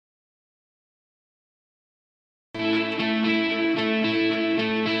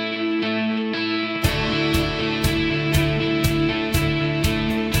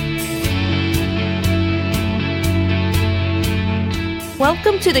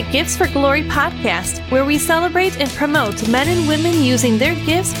Welcome to the Gifts for Glory podcast, where we celebrate and promote men and women using their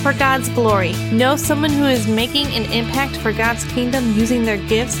gifts for God's glory. Know someone who is making an impact for God's kingdom using their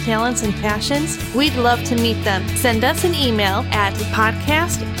gifts, talents, and passions? We'd love to meet them. Send us an email at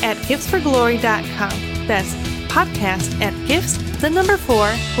podcast@giftsforglory.com. That's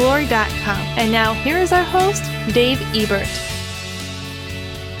podcast@gifts4glory.com. And now here is our host, Dave Ebert.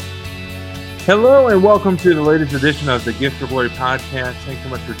 Hello and welcome to the latest edition of the Gift for Glory podcast. Thanks so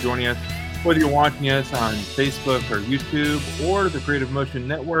much for joining us. Whether you're watching us on Facebook or YouTube or the Creative Motion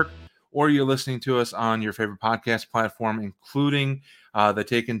Network, or you're listening to us on your favorite podcast platform, including the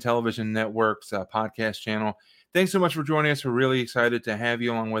Taken Television Network's podcast channel. Thanks so much for joining us. We're really excited to have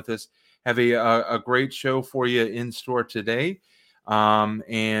you along with us. Have a great show for you in store today.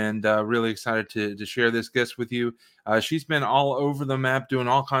 And really excited to share this guest with you. She's been all over the map doing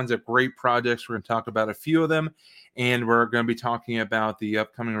all kinds of great projects. We're going to talk about a few of them, and we're going to be talking about the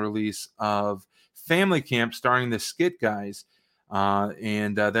upcoming release of Family Camp starring the Skit Guys,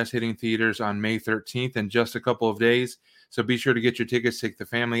 and that's hitting theaters on May 13th in just a couple of days. So be sure to get your tickets, take the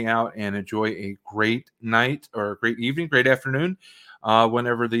family out, and enjoy a great night or a great evening, great afternoon,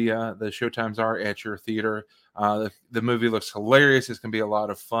 whenever the showtimes are at your theater. The movie looks hilarious. It's going to be a lot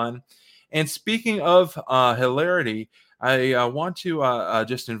of fun. And speaking of hilarity, I want to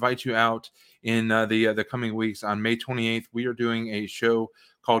just invite you out in the coming weeks. On May 28th, we are doing a show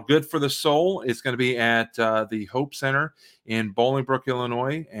called Good for the Soul. It's going to be at the Hope Center in Bolingbrook,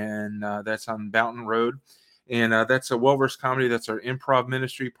 Illinois, and that's on Boughton Road. And that's a well-versed comedy. That's our improv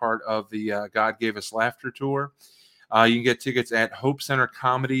ministry, part of the God Gave Us Laughter tour. You can get tickets at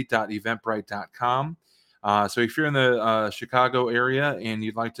hopecentercomedy.eventbrite.com. So if you're in the Chicago area and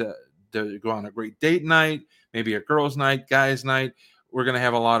you'd like to go on a great date night, maybe a girls' night, guys' night, we're going to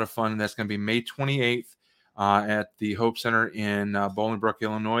have a lot of fun. That's going to be May 28th at the Hope Center in Bolingbrook,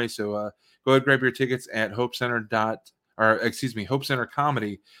 Illinois. So go ahead, grab your tickets at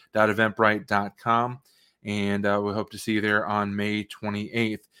hopecentercomedy.eventbrite.com, and we hope to see you there on May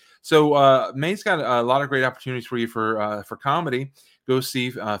 28th. So May's got a lot of great opportunities for you for comedy. Go see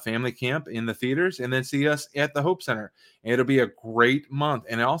Family Camp in the theaters, and then see us at the Hope Center. And it'll be a great month.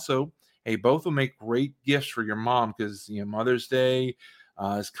 And also, hey, both will make great gifts for your mom, because Mother's Day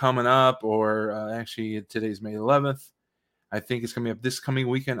is coming up, or actually today's May 11th. I think it's coming up this coming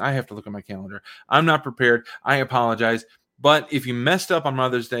weekend. I have to look at my calendar. I'm not prepared. I apologize. But if you messed up on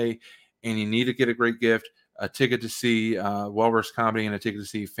Mother's Day and you need to get a great gift, a ticket to see well-versed comedy and a ticket to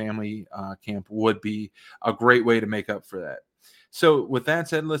see Family Camp would be a great way to make up for that. So with that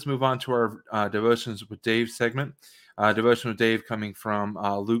said, let's move on to our Devotions with Dave segment. Devotion with Dave coming from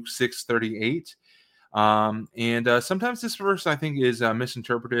Luke 6:38. And sometimes this verse, I think, is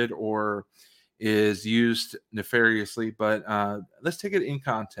misinterpreted or is used nefariously, but let's take it in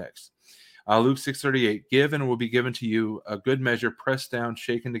context. Luke 6:38, give and it will be given to you, a good measure, pressed down,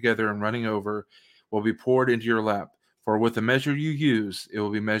 shaken together, and running over, will be poured into your lap. For with the measure you use, it will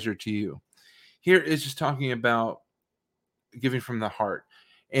be measured to you. Here is just talking about giving from the heart.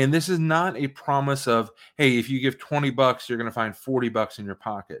 And this is not a promise of, hey, if you give $20, you're going to find $40 in your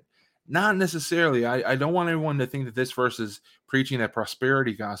pocket. Not necessarily. I don't want everyone to think that this verse is preaching that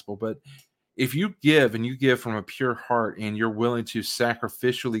prosperity gospel, but if you give and you give from a pure heart and you're willing to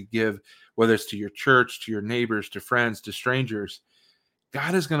sacrificially give, whether it's to your church, to your neighbors, to friends, to strangers,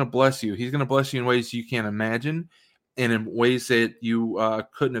 God is going to bless you. He's going to bless you in ways you can't imagine and in ways that you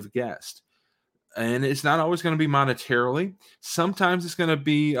couldn't have guessed. And it's not always going to be monetarily. Sometimes it's going to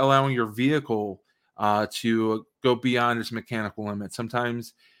be allowing your vehicle to go beyond its mechanical limit.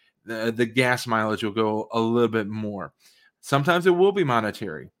 Sometimes the gas mileage will go a little bit more. Sometimes it will be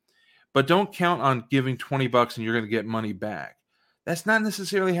monetary. But don't count on giving $20 and you're going to get money back. That's not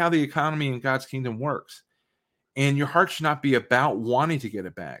necessarily how the economy in God's kingdom works. And your heart should not be about wanting to get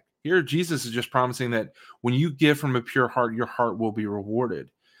it back. Here, Jesus is just promising that when you give from a pure heart, your heart will be rewarded.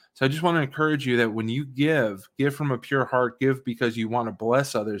 So I just want to encourage you that when you give from a pure heart, give because you want to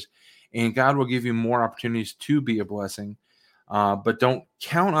bless others, and God will give you more opportunities to be a blessing. But don't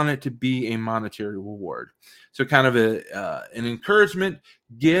count on it to be a monetary reward. So kind of an encouragement,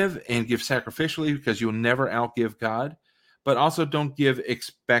 give and give sacrificially, because you'll never outgive God. But also don't give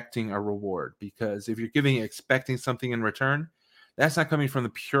expecting a reward, because if you're giving expecting something in return, that's not coming from the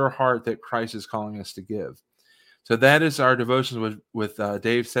pure heart that Christ is calling us to give. So that is our devotions with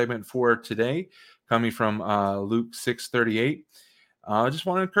Dave segment for today, coming from Luke 6:38. I just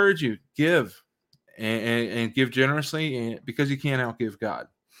want to encourage you, give and give generously, because you can't outgive God.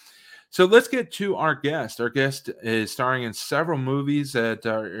 So let's get to our guest. Our guest is starring in several movies that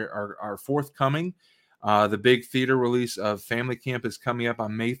are forthcoming. The big theater release of Family Camp is coming up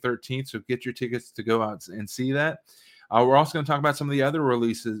on May 13th, so get your tickets to go out and see that. We're also going to talk about some of the other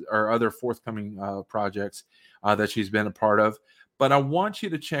releases or other forthcoming projects that she's been a part of. But I want you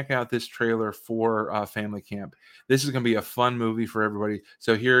to check out this trailer for Family Camp. This is going to be a fun movie for everybody.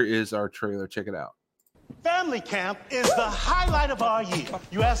 So here is our trailer. Check it out. Family Camp is the highlight of our year.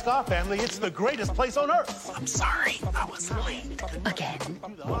 You ask our family, it's the greatest place on earth. I'm sorry, I was late. Again?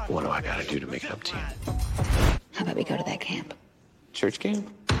 What do I gotta do to make it up to you? How about we go to that camp? Church camp?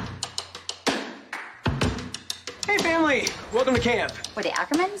 Hey, family! Welcome to camp. For the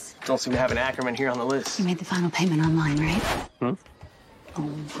Ackermans? Don't seem to have an Ackerman here on the list. You made the final payment online, right? Oh,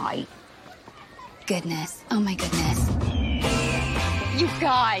 my goodness. Oh, my goodness. You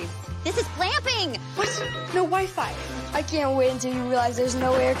guys, this is glamping! What? No Wi-Fi. I can't wait until you realize there's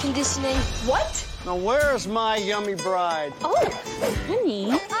no air conditioning. What? Now where's my yummy bride? Oh, honey.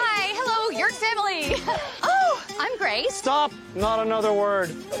 Hi, hello, Yerk family. Oh, I'm Grace. Stop! Not another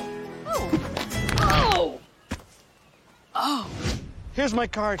word. Oh. Oh. Here's my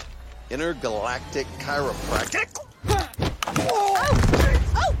card. Intergalactic Chiropractic.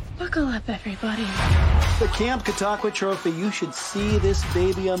 Buckle up, everybody. The Camp Cataqua Trophy. You should see this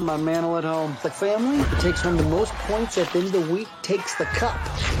baby on my mantle at home. The family that takes home the most points at the end of the week takes the cup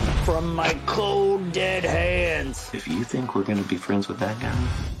from my cold, dead hands. If you think we're gonna be friends with that guy,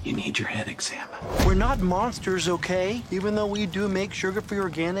 you need your head examined. We're not monsters, okay? Even though we do make sugar-free,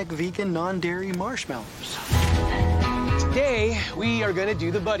 organic, vegan, non-dairy marshmallows. Today, we are gonna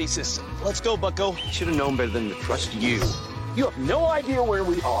do the buddy system. Let's go, bucko. Should have known better than to trust you. You have no idea where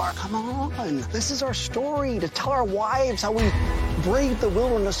we are. Come on. This is our story to tell our wives how we braved the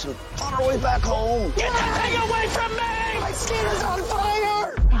wilderness and fought our way back home. Get that thing away from me! My skin is on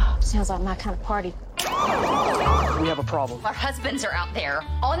fire! Oh, sounds like my kind of party. We have a problem. Our husbands are out there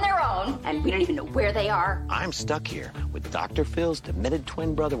on their own, and we don't even know where they are. I'm stuck here with Dr. Phil's demented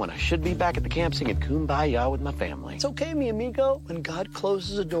twin brother when I should be back at the camp singing Kumbaya with my family. It's okay, mi amigo. When God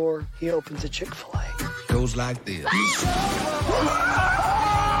closes a door, he opens a Chick-fil-A. Goes like this.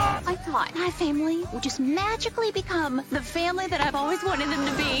 I thought my family would just magically become the family that I've always wanted them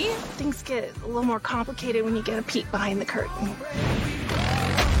to be. Things get a little more complicated when you get a peek behind the curtain.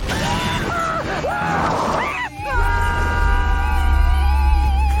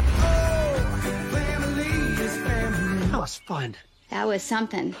 That was fun. That was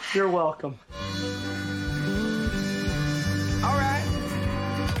something. You're welcome.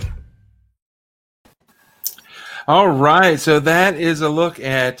 All right, so that is a look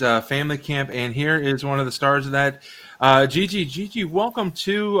at Family Camp, and here is one of the stars of that. Gigi, welcome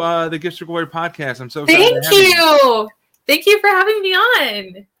to the Gifts of Glory podcast. I'm so excited. Thank you. Thank you for having me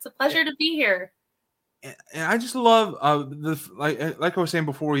on. It's a pleasure to be here. And I just love like I was saying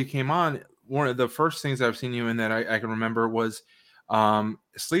before you came on. One of the first things I've seen you in that I can remember was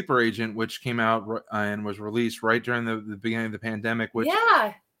Sleeper Agent, which came out and was released right during the beginning of the pandemic. Which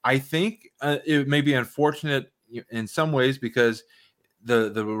I think it may be unfortunate in some ways because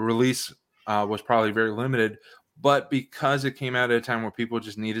the release was probably very limited, but because it came out at a time where people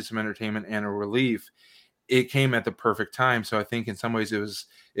just needed some entertainment and a relief, it came at the perfect time. So I think in some ways it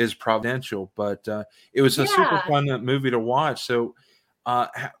is providential, but it was a super fun movie to watch. So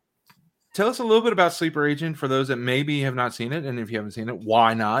tell us a little bit about Sleeper Agent for those that maybe have not seen it, and if you haven't seen it,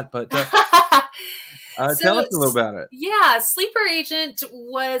 why not? But tell us a little about it. Yeah, Sleeper Agent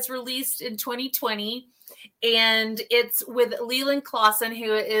was released in 2020. And it's with Leland Clausen,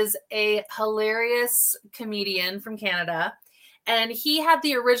 who is a hilarious comedian from Canada. And he had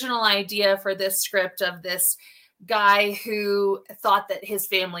the original idea for this script of this guy who thought that his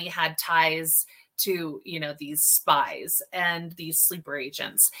family had ties to, these spies and these sleeper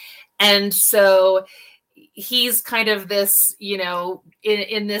agents. And so he's kind of this,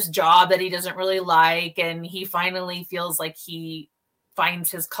 in this job that he doesn't really like. And he finally feels like he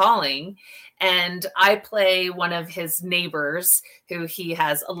finds his calling. And I play one of his neighbors who he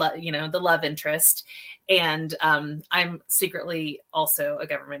has the love interest. And I'm secretly also a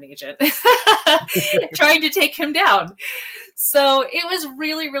government agent trying to take him down. So it was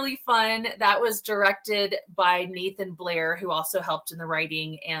really, really fun. That was directed by Nathan Blair, who also helped in the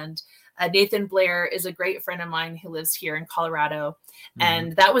writing. And Nathan Blair is a great friend of mine who lives here in Colorado. Mm-hmm.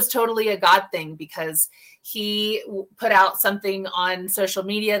 And that was totally a God thing because he put out something on social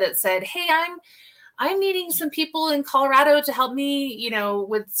media that said, hey, I'm needing some people in Colorado to help me,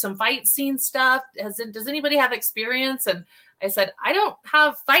 with some fight scene stuff. Does anybody have experience? And I said, I don't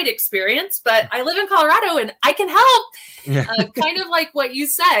have fight experience, but I live in Colorado and I can help. Yeah. Kind of like what you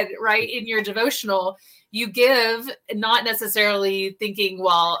said, right? In your devotional, you give not necessarily thinking,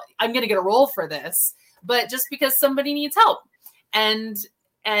 well, I'm going to get a role for this, but just because somebody needs help. And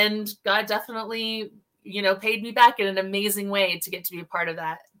God definitely, paid me back in an amazing way to get to be a part of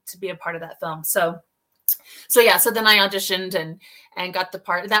that film. So then I auditioned and got the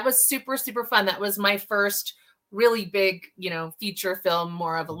part. That was super, super fun. That was my first really big, feature film,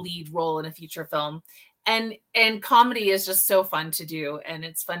 more of a lead role in a feature film. And comedy is just so fun to do, and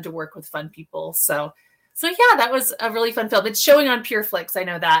it's fun to work with fun people. So yeah, that was a really fun film. It's showing on PureFlix, I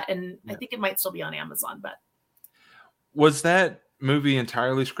know that, and I think it might still be on Amazon. But was that movie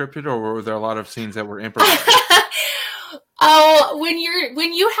entirely scripted, or were there a lot of scenes that were improvised? Oh, when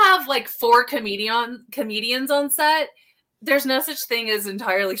you have like 4 comedians on set, there's no such thing as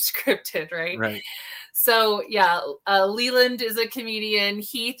entirely scripted, right? Right. So yeah, Leland is a comedian.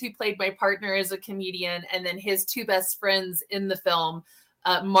 Heath, who played my partner, is a comedian, and then his 2 best friends in the film,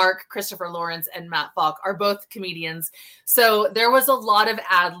 Mark Christopher Lawrence and Matt Falk, are both comedians. So there was a lot of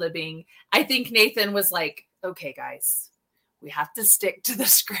ad-libbing. I think Nathan was like, "Okay, guys, we have to stick to the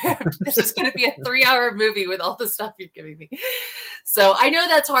script. This is going to be a 3-hour movie with all the stuff you're giving me." So I know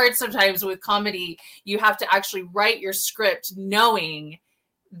that's hard sometimes with comedy. You have to actually write your script knowing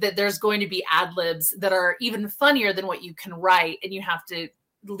that there's going to be ad libs that are even funnier than what you can write, and you have to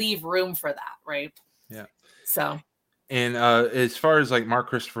leave room for that, right? Yeah. So. And as far as like Mark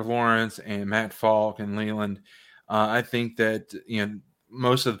Christopher Lawrence and Matt Falk and Leland, I think that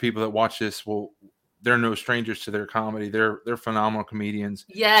most of the people that watch this they're no strangers to their comedy. They're phenomenal comedians.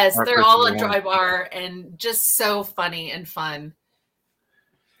 Yes, they're all a dry bar and just so funny and fun.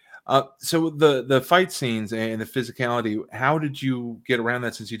 So the fight scenes and the physicality, how did you get around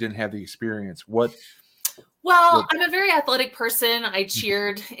that since you didn't have the experience? Well, I'm a very athletic person. I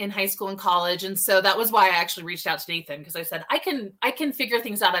cheered in high school and college. And so that was why I actually reached out to Nathan, because I said, I can figure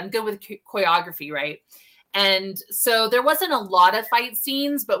things out. I'm good with choreography, right? And so there wasn't a lot of fight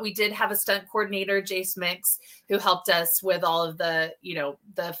scenes, but we did have a stunt coordinator, Jace Mix, who helped us with all of the,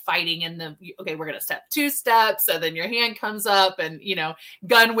 the fighting and we're going to step 2 steps. So then your hand comes up and,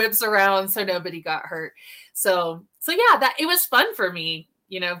 gun whips around so nobody got hurt. So yeah, it was fun for me,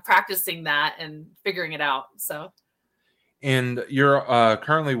 practicing that and figuring it out. So. And you're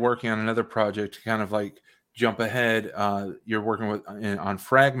currently working on another project to kind of like jump ahead. You're working on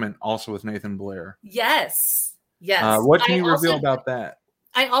Fragment, also with Nathan Blair. Yes. What can you reveal about that?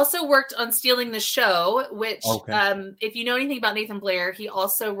 I also worked on Stealing the Show, which, if you know anything about Nathan Blair, he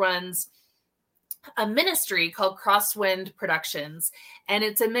also runs a ministry called Crosswind Productions. And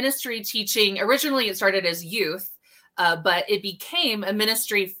it's a ministry teaching. Originally, it started as youth, but it became a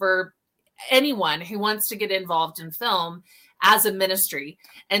ministry for anyone who wants to get involved in film as a ministry.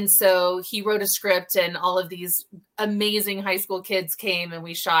 And so he wrote a script, and all of these amazing high school kids came, and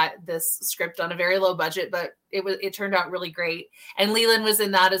we shot this script on a very low budget, but it turned out really great. And Leland was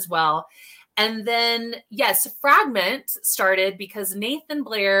in that as well. And then, yes, Fragment started because Nathan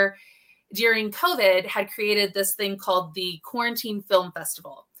Blair, during COVID, had created this thing called the Quarantine Film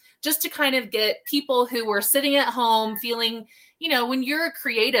Festival, just to kind of get people who were sitting at home feeling, when you're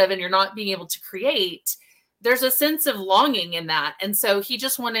creative and you're not being able to create, there's a sense of longing in that. And so he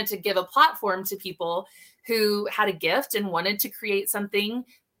just wanted to give a platform to people who had a gift and wanted to create something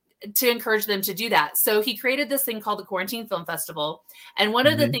to encourage them to do that. So he created this thing called the Quarantine Film Festival. And one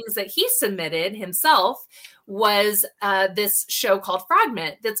of the things that he submitted himself was this show called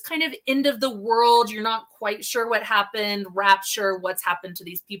Fragment. That's kind of end of the world. You're not quite sure what happened, rapture, what's happened to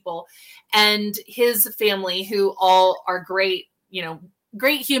these people. And his family, who all are great,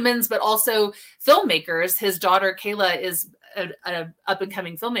 great humans, but also filmmakers. His daughter, Kayla, is an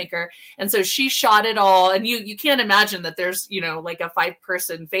up-and-coming filmmaker. And so she shot it all. And you can't imagine that there's, like a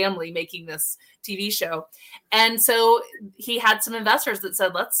 5-person family making this TV show. And so he had some investors that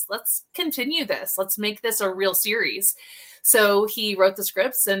said, let's continue this. Let's make this a real series. So he wrote the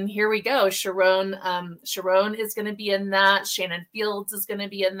scripts, and here we go. Sharon is going to be in that. Shannon Fields is going to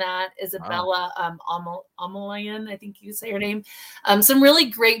be in that. Isabella Amalayan, I think you say her name. Some really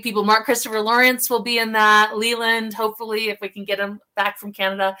great people. Mark Christopher Lawrence will be in that. Leland, hopefully, if we can get him back from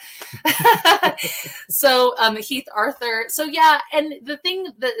Canada. So Heath Arthur. So yeah, and the thing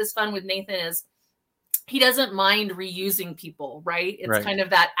that is fun with Nathan is he doesn't mind reusing people, right? It's kind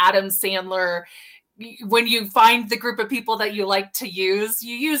of that Adam Sandler. When you find the group of people that you like to use,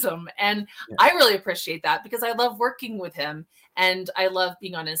 you use them. And I really appreciate that because I love working with him and I love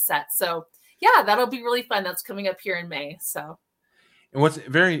being on his set. So yeah, that'll be really fun. That's coming up here in May. So. And what's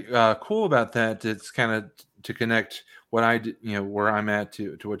very cool about that, it's kind of to connect what I did, where I'm at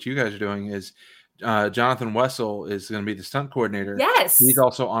to what you guys are doing is Jonathan Wessel is going to be the stunt coordinator. Yes. He's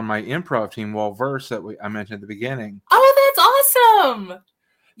also on my improv team, Well Versed, that I mentioned at the beginning. Oh, that's awesome.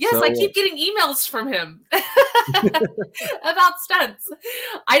 Yes, so, I keep getting emails from him about stunts.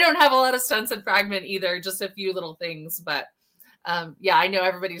 I don't have a lot of stunts in Fragment either, just a few little things. But yeah, I know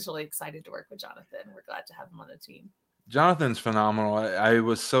everybody's really excited to work with Jonathan. We're glad to have him on the team. Jonathan's phenomenal. I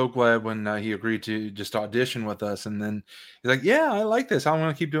was so glad when he agreed to just audition with us. And then he's like, yeah, I like this. I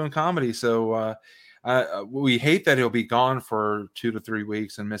want to keep doing comedy. So we hate that he'll be gone for 2 to 3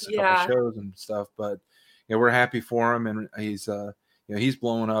 weeks and miss a couple shows and stuff. But yeah, we're happy for him. And he's he's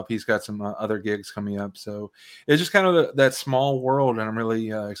blowing up. He's got some other gigs coming up. So it's just kind of that small world. And I'm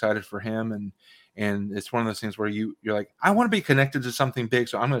really excited for him. And it's one of those things where you're like, I want to be connected to something big,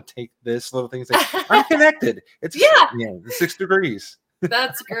 so I'm going to take this little thing. Like, I'm connected. It's 6 degrees.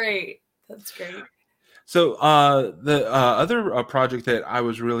 That's great. That's great. So the other project that I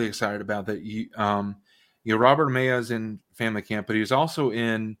was really excited about that Robert Amaya's in Family Camp, but he was also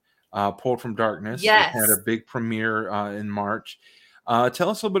in Pulled from Darkness. Yes, it had a big premiere in March. Tell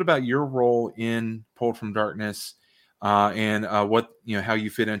us a little bit about your role in Pulled from Darkness. And what how you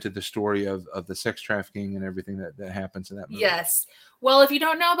fit into the story of the sex trafficking and everything that happens in that movie. Yes. Well, if you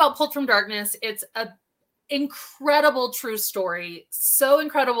don't know about Pulled from Darkness, it's a incredible true story. So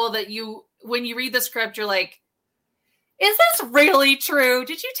incredible that when you read the script, you're like, is this really true?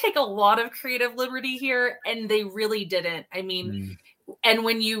 Did you take a lot of creative liberty here? And they really didn't. I mean, and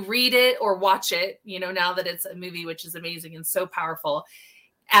when you read it or watch it, now that it's a movie, which is amazing and so powerful,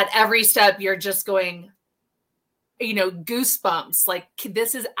 at every step, you're just going, goosebumps, like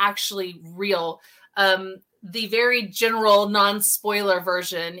this is actually real. The very general non-spoiler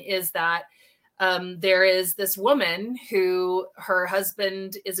version is that there is this woman who her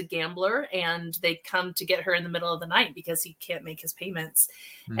husband is a gambler and they come to get her in the middle of the night because he can't make his payments.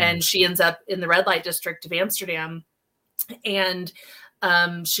 And she ends up in the red light district of Amsterdam. And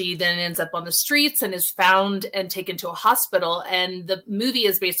she then ends up on the streets and is found and taken to a hospital. And the movie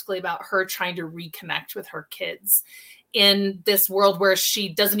is basically about her trying to reconnect with her kids in this world where she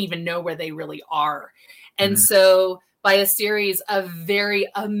doesn't even know where they really are. And so by a series of very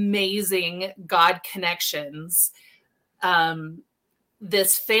amazing God connections,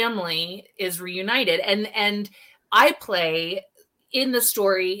 this family is reunited. And I play in the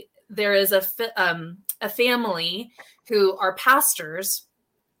story, there is a family who are pastors,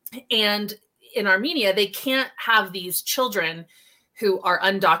 and in Armenia, they can't have these children who are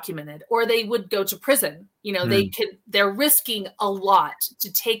undocumented, or they would go to prison. They're risking a lot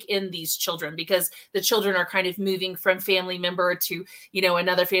to take in these children because the children are kind of moving from family member to,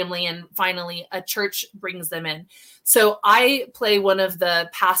 another family. And finally a church brings them in. So I play one of the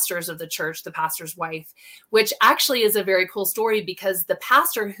pastors of the church, the pastor's wife, which actually is a very cool story because the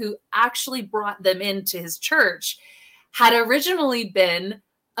pastor who actually brought them into his church had originally been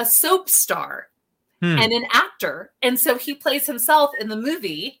a soap star and an actor. And so he plays himself in the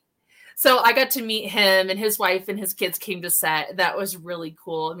movie. So I got to meet him, and his wife and his kids came to set. That was really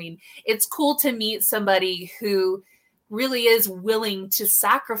cool. I mean, it's cool to meet somebody who really is willing to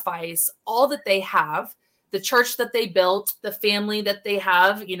sacrifice all that they have, the church that they built, the family that they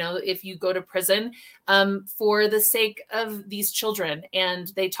have, if you go to prison, for the sake of these children. And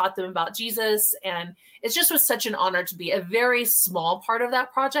they taught them about Jesus. And it just was such an honor to be a very small part of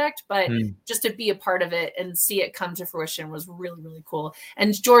that project, but just to be a part of it and see it come to fruition was really, really cool.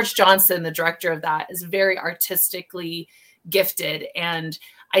 And George Johnson, the director of that, is very artistically gifted. And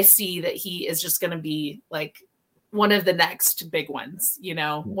I see that he is just going to be like one of the next big ones,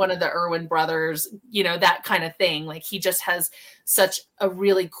 one of the Irwin brothers, that kind of thing. Like he just has such a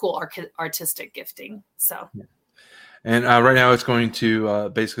really cool artistic gifting. So, and right now it's going to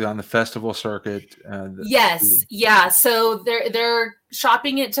basically on the festival circuit. Yes. Yeah. So they're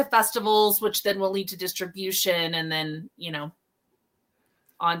shopping it to festivals, which then will lead to distribution and then,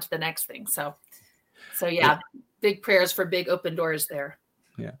 on to the next thing. So yeah, big prayers for big open doors there.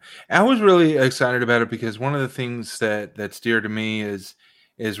 Yeah, I was really excited about it because one of the things that's dear to me is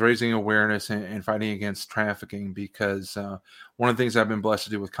raising awareness and fighting against trafficking. Because one of the things I've been blessed to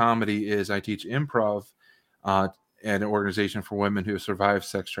do with comedy is I teach improv at an organization for women who have survived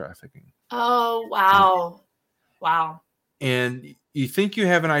sex trafficking. Oh, wow. Wow. And you think you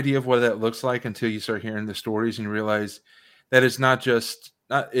have an idea of what that looks like until you start hearing the stories and you realize that it's not just,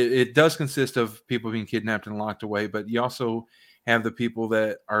 it does consist of people being kidnapped and locked away, but you also have the people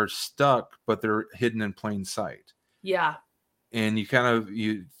that are stuck, but they're hidden in plain sight. Yeah. And you kind of,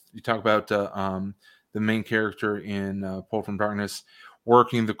 you talk about the main character in Pulled from Darkness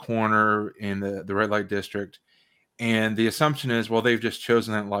working the corner in the red light district. And the assumption is, well, they've just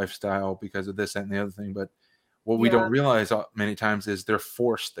chosen that lifestyle because of this, that, and the other thing. But what we don't realize many times is they're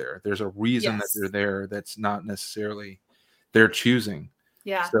forced there. There's a reason that they're there that's not necessarily their choosing.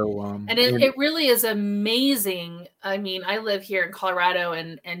 Yeah. So, and it really is amazing. I mean, I live here in Colorado,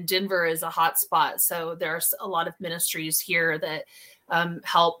 and Denver is a hot spot. So there's a lot of ministries here that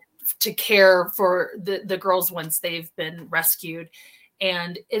help to care for the girls once they've been rescued.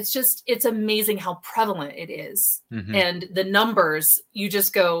 And it's amazing how prevalent it is. Mm-hmm. And the numbers, you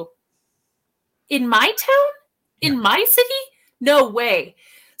just go, in my town, in my city, no way.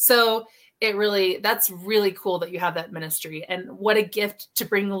 So that's really cool that you have that ministry, and what a gift to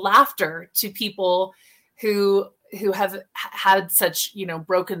bring laughter to people who have had such,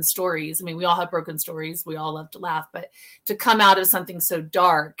 broken stories. I mean, we all have broken stories. We all love to laugh, but to come out of something so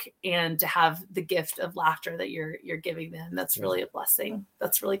dark and to have the gift of laughter that you're giving them, that's really a blessing.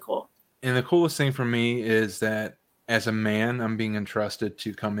 That's really cool. And the coolest thing for me is that as a man, I'm being entrusted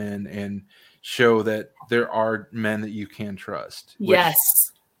to come in and show that there are men that you can trust.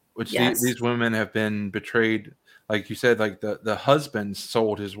 Which these women have been betrayed. Like you said, like the husband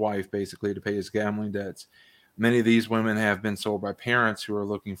sold his wife basically to pay his gambling debts. Many of these women have been sold by parents who are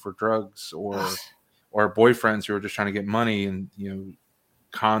looking for drugs or boyfriends who are just trying to get money and,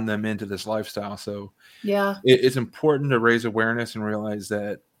 con them into this lifestyle. So it's important to raise awareness and realize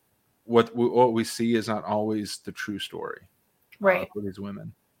that what we see is not always the true story, right? For these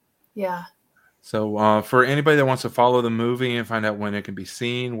women. Yeah. So for anybody that wants to follow the movie and find out when it can be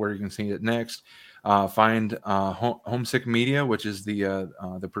seen, where you can see it next, find Homesick Media, which is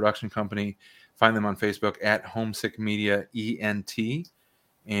the production company. Find them on Facebook at Homesick Media ENT,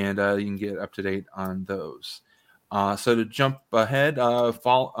 and you can get up to date on those. So to jump ahead,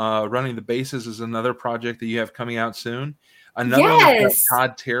 Running the Bases is another project that you have coming out soon. Another one with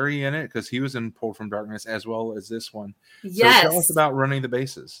Todd Terry in it, because he was in Pulled from Darkness as well as this one. Yes. So tell us about Running the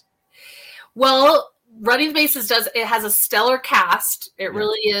Bases. Well, Running the Bases it has a stellar cast. It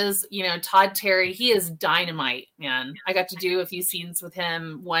really is, Todd Terry, he is dynamite, man. I got to do a few scenes with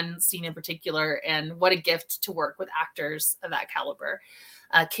him, one scene in particular, and what a gift to work with actors of that caliber.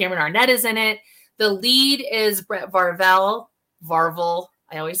 Cameron Arnett is in it. The lead is Brett Varvel.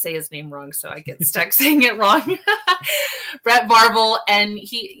 I always say his name wrong, so I get stuck saying it wrong. Brett Varvel, and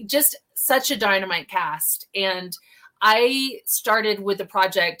he just such a dynamite cast. And I started with the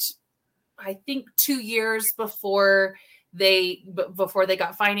project, I think 2 years before they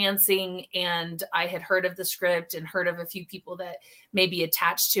got financing, and I had heard of the script and heard of a few people that may be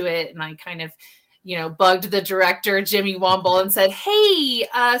attached to it. And I kind of, bugged the director, Jimmy Womble, and said, "Hey,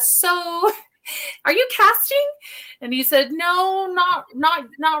 so are you casting?" And he said, "No,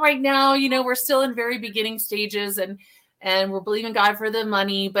 not right now. We're still in very beginning stages, and we're believing God for the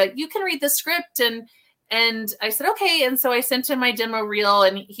money, but you can read the script." And I said, "Okay." And so I sent him my demo reel,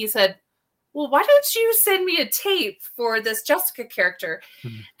 and he said, "Well, why don't you send me a tape for this Jessica character?"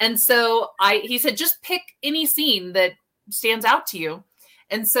 Mm-hmm. And so he said, "Just pick any scene that stands out to you."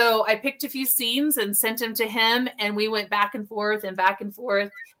 And so I picked a few scenes and sent them to him, and we went back and forth.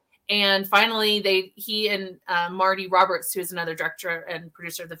 And finally he and Marty Roberts, who is another director and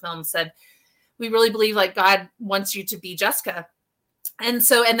producer of the film, said, "We really believe like God wants you to be Jessica." And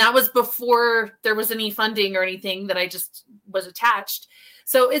that was before there was any funding or anything, that I just was attached.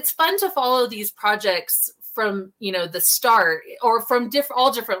 So it's fun to follow these projects from, the start, or from all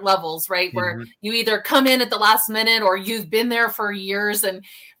different levels, right? Mm-hmm. Where you either come in at the last minute, or you've been there for years, and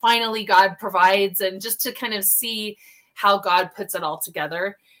finally God provides, and just to kind of see how God puts it all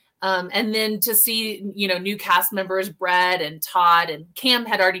together. And then to see, new cast members, Brett and Todd, and Cam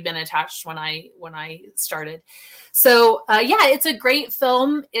had already been attached when I started. So, it's a great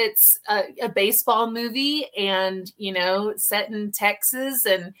film. It's a baseball movie, and, set in Texas,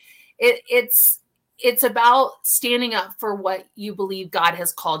 and it's about standing up for what you believe God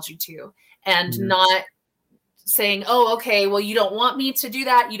has called you to, and not saying, "Oh, okay, well, you don't want me to do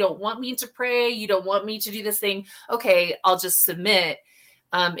that. You don't want me to pray. You don't want me to do this thing. Okay, I'll just submit."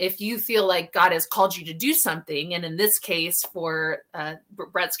 If you feel like God has called you to do something, and in this case for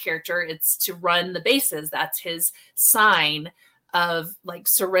Brett's character, it's to run the bases. That's his sign of like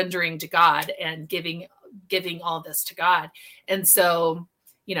surrendering to God and giving all this to God. And so,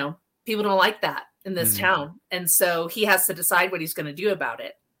 people don't like that in this town. And so he has to decide what he's going to do about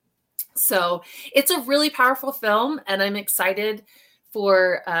it. So it's a really powerful film, and I'm excited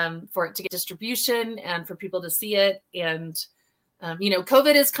for it to get distribution and for people to see it. And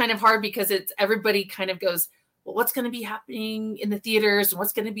COVID is kind of hard because everybody kind of goes, "Well, what's going to be happening in the theaters, and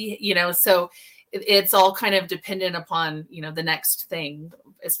what's going to be, so it's all kind of dependent upon, the next thing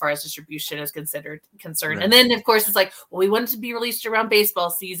as far as distribution is concerned. Right. And then of course it's like, well, we want it to be released around baseball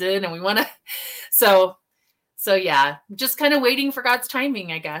season, and we want to, so yeah, just kind of waiting for God's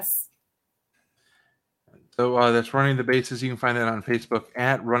timing, I guess. So that's Running the Bases. You can find that on Facebook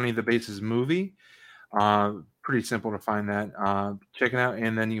at Running the Bases Movie. Pretty simple to find that. Check it out,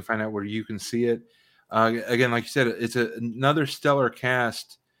 and then you can find out where you can see it. Again, like you said, it's another stellar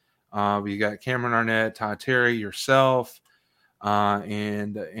cast. You got Cameron Arnett, Todd Terry, yourself,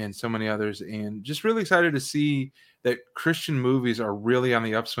 and so many others. And just really excited to see that Christian movies are really on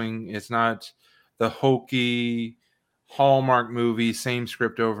the upswing. It's not the hokey Hallmark movie, same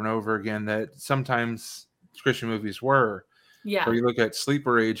script over and over again that sometimes Christian movies were. Yeah. Or you look at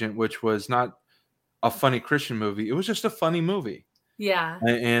Sleeper Agent, which was not a funny Christian movie. It was just a funny movie. Yeah.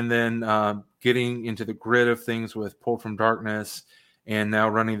 And then getting into the grit of things with Pulled from Darkness and now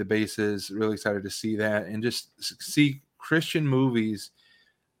Running the Bases. Really excited to see that and just see Christian movies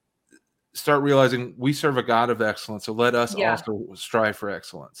start realizing we serve a God of excellence. So let us also strive for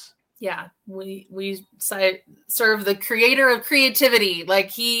excellence. Yeah. We serve the creator of creativity.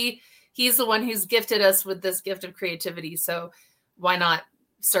 Like he's the one who's gifted us with this gift of creativity. So why not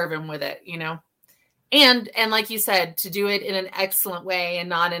serve him with it, you know? And like you said, to do it in an excellent way and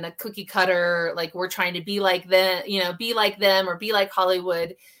not in a cookie cutter, like we're trying to be like them, you know, be like them or be like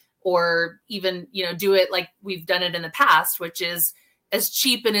Hollywood, or even, you know, do it like we've done it in the past, which is as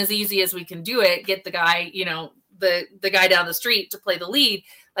cheap and as easy as we can do it. Get the guy, you know, the guy down the street to play the lead.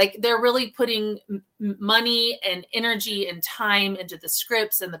 Like they're really putting money and energy and time into the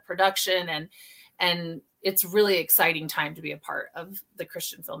scripts and the production. And it's really exciting time to be a part of the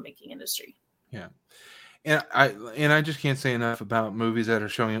Christian filmmaking industry. Yeah. And I just can't say enough about movies that are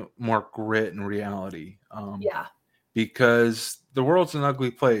showing more grit and reality. Because the world's an ugly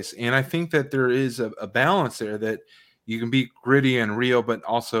place. And I think that there is a balance there that you can be gritty and real, but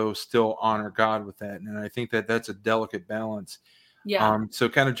also still honor God with that. And I think that that's a delicate balance. Yeah. So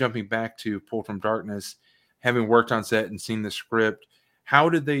kind of jumping back to Pulled from Darkness, having worked on set and seen the script, how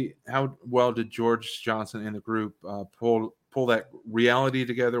well did George Johnson and the group pull that reality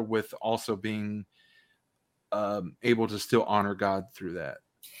together with also being able to still honor God through that?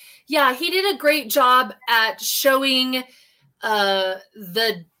 Yeah, he did a great job at showing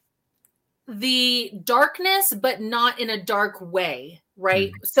the darkness, but not in a dark way, right?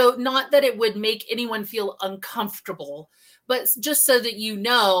 Mm-hmm. So not that it would make anyone feel uncomfortable, but just so that you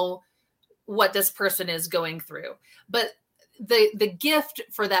know what this person is going through. But the gift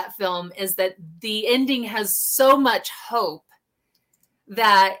for that film is that the ending has so much hope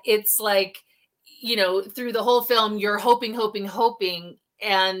that it's like, you know, through the whole film, you're hoping.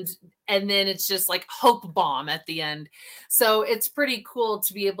 And then it's just like hope bomb at the end. So it's pretty cool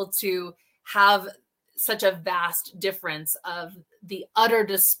to be able to have such a vast difference of the utter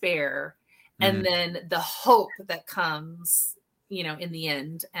despair and then the hope that comes, you know, in the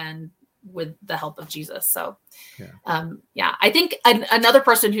end and with the help of Jesus. So, I think another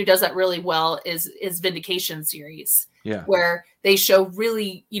person who does that really well is Vindication series. Yeah. Where they show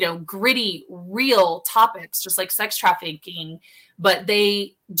really, you know, gritty, real topics, just like sex trafficking, but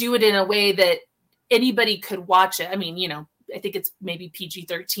they do it in a way that anybody could watch it. I mean, you know, I think it's maybe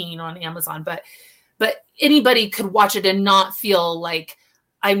PG-13 on Amazon, but anybody could watch it and not feel like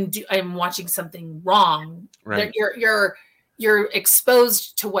I'm watching something wrong. Right. You're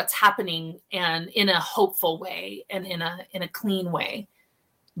exposed to what's happening and in a hopeful way and in a clean way,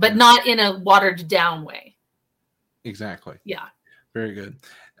 but not in a watered down way. Exactly. Yeah. Very good.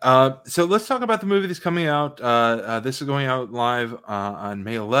 So let's talk about the movie that's coming out. This is going out live on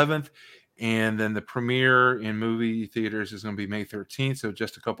May 11th. And then the premiere in movie theaters is going to be May 13th. So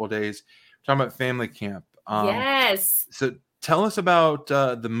just a couple of days. We're talking about Family Camp. Yes. So tell us about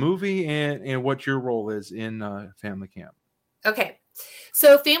the movie and what your role is in Family Camp. Okay.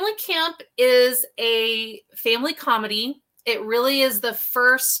 So Family Camp is a family comedy. It really is the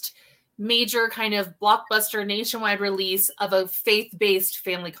first major kind of blockbuster nationwide release of a faith-based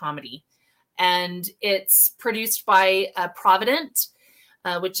family comedy. And it's produced by Provident,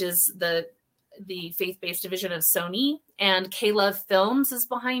 which is the faith-based division of Sony, and K-Love Films is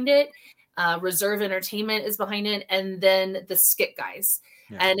behind it. Reserve Entertainment is behind it. And then the Skit Guys.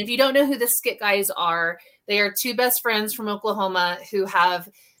 Yeah. And if you don't know who the Skit Guys are, they are two best friends from Oklahoma who have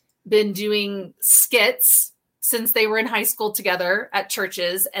been doing skits since they were in high school together at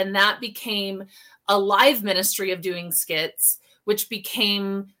churches. And that became a live ministry of doing skits, which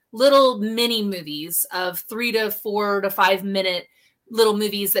became little mini movies of 3 to 4 to 5 minute little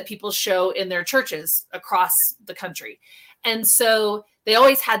movies that people show in their churches across the country. And so they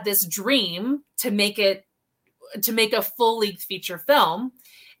always had this dream to make a full length feature film.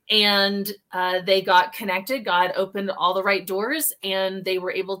 And they got connected. God opened all the right doors and they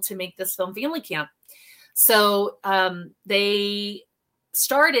were able to make this film Family Camp. So they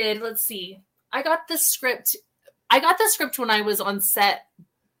started, the script. I got the script when I was on set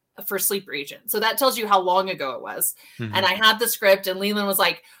for Sleeper Agent. So that tells you how long ago it was. Mm-hmm. And I had the script and Leland was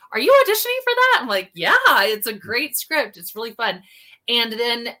like, are you auditioning for that? I'm like, yeah, it's a great script. It's really fun. And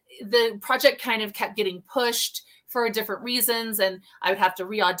then the project kind of kept getting pushed for different reasons. And I would have to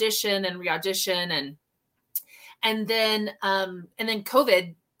re-audition. And then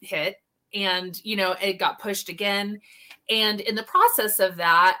COVID hit and, it got pushed again. And in the process of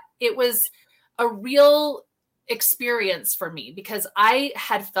that, it was a real experience for me because I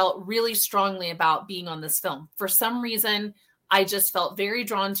had felt really strongly about being on this film. For some reason, I just felt very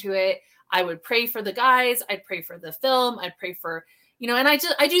drawn to it. I would pray for the guys. I'd pray for the film. I'd pray for, and I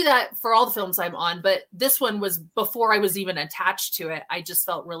do that for all the films I'm on, but this one was before I was even attached to it. I just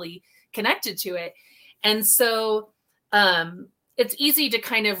felt really connected to it. And so it's easy to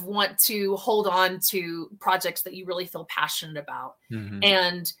kind of want to hold on to projects that you really feel passionate about. Mm-hmm.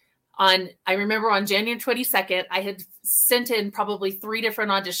 And I remember on January 22nd, I had sent in probably 3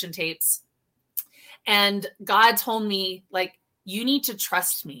 different audition tapes. And God told me, like, you need to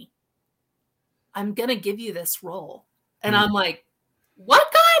trust me. I'm going to give you this role. And I'm like, what,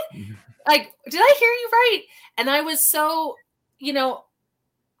 God? Like, did I hear you right? And I was so,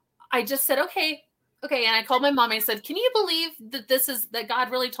 I just said, okay. And I called my mom. I said, can you believe that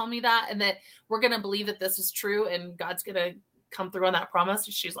God really told me that? And that we're going to believe that this is true and God's going to come through on that promise?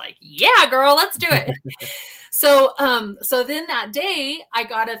 And she's like, yeah, girl, let's do it. So then that day I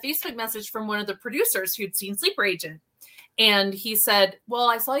got a Facebook message from one of the producers who'd seen Sleeper Agent. And he said, well,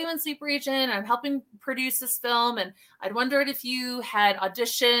 I saw you in Sleeper Agent. I'm helping produce this film. And I'd wondered if you had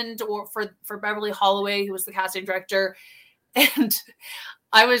auditioned or for Beverly Holloway, who was the casting director. And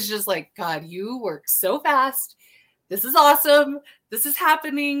I was just like, God, you work so fast. This is awesome. This is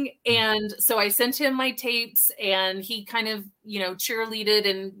happening. And so I sent him my tapes and he kind of,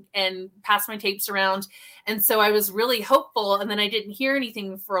 cheerleaded and passed my tapes around. And so I was really hopeful. And then I didn't hear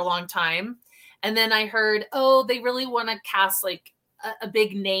anything for a long time. And then I heard, oh, they really want to cast like a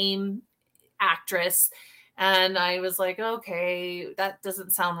big name actress. And I was like, okay, that doesn't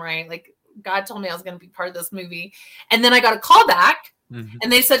sound right. Like God told me I was going to be part of this movie. And then I got a call back. Mm-hmm.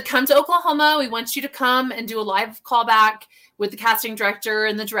 And they said, come to Oklahoma. We want you to come and do a live callback with the casting director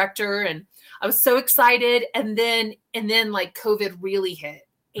and the director. And I was so excited. And then like COVID really hit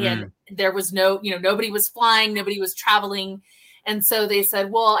and there was nobody was flying, nobody was traveling. And so they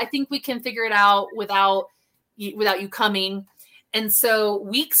said, well, I think we can figure it out without you coming. And so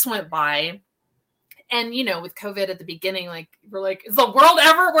weeks went by. And, with COVID at the beginning, like, we're like, is the world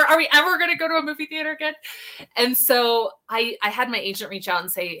are we ever going to go to a movie theater again? And so I had my agent reach out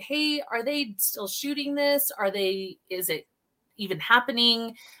and say, hey, are they still shooting this? Is it even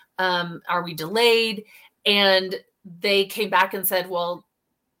happening? Are we delayed? And they came back and said, well,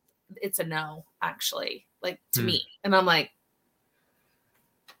 it's a no, actually, like to me. And I'm like,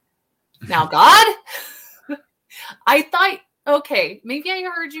 now, God, I thought, okay, maybe I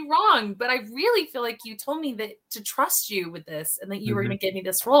heard you wrong, but I really feel like you told me that to trust you with this and that you were going to give me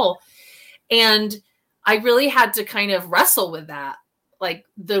this role. And I really had to kind of wrestle with that, like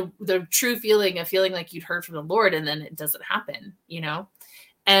the true feeling of feeling like you'd heard from the Lord and then it doesn't happen,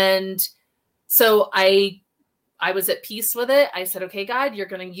 And so I was at peace with it. I said, okay, God, you're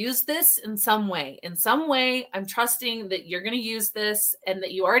going to use this in some way. In some way, I'm trusting that you're going to use this and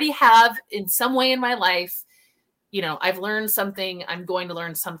that you already have in some way in my life. I've learned something, I'm going to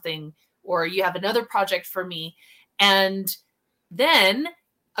learn something, or you have another project for me. And then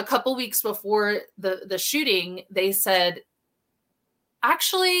a couple weeks before the shooting, they said,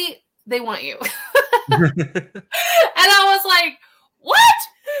 actually, they want you. And I was like,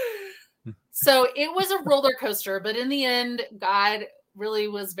 what? So it was a roller coaster, but in the end, God really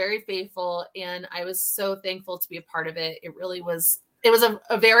was very faithful. And I was so thankful to be a part of it. It was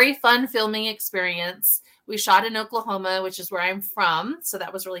a very fun filming experience. We shot in Oklahoma, which is where I'm from. So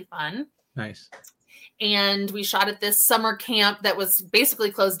that was really fun. Nice. And we shot at this summer camp that was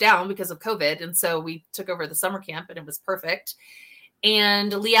basically closed down because of COVID. And so we took over the summer camp and it was perfect.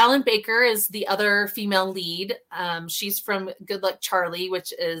 And Leigh-Allyn Baker is the other female lead. She's from Good Luck Charlie,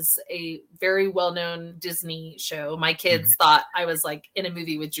 which is a very well-known Disney show. My kids thought I was like in a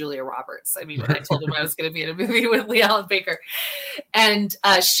movie with Julia Roberts. I mean, I told them I was going to be in a movie with Leigh-Allyn Baker. And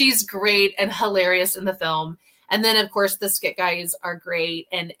she's great and hilarious in the film. And then, of course, the skit guys are great.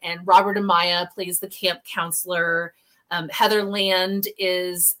 And Robert Amaya plays the camp counselor. Heather Land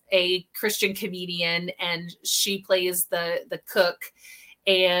is a Christian comedian and she plays the cook.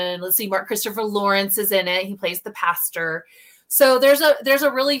 And let's see, Mark Christopher Lawrence is in it. He plays the pastor. So there's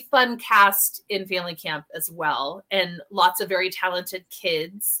a really fun cast in Family Camp as well. And lots of very talented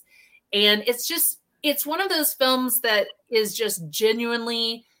kids. And it's one of those films that is just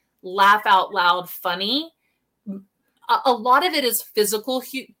genuinely laugh out loud funny. A lot of it is physical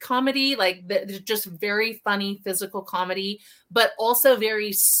comedy, like just very funny physical comedy, but also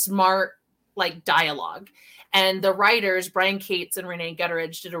very smart, like dialogue. And the writers, Brian Cates and Renee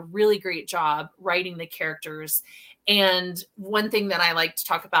Gutteridge, did a really great job writing the characters. And one thing that I like to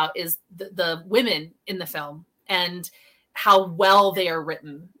talk about is the women in the film and how well they are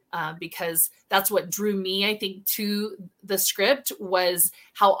written. Because that's what drew me, I think, to the script, was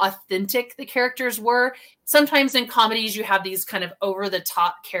how authentic the characters were. Sometimes in comedies, you have these kind of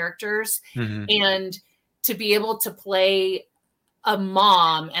over-the-top characters. Mm-hmm. And to be able to play a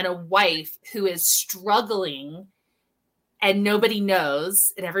mom and a wife who is struggling and nobody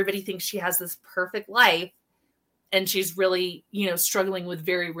knows, and everybody thinks she has this perfect life, and she's really, struggling with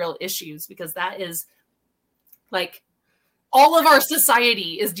very real issues, because that is like... all of our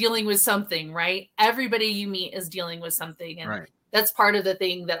society is dealing with something, right? Everybody you meet is dealing with something. And that's part of the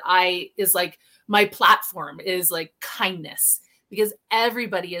thing that is like my platform is like kindness, because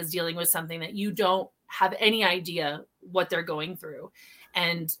everybody is dealing with something that you don't have any idea what they're going through,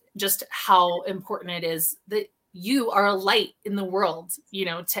 and just how important it is that you are a light in the world,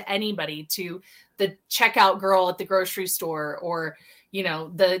 to anybody, to the checkout girl at the grocery store, or,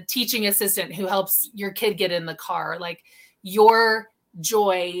 the teaching assistant who helps your kid get in the car. Like, your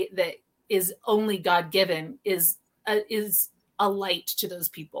joy that is only God-given is a light to those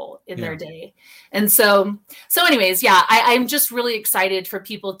people in their day. And so anyways, I'm just really excited for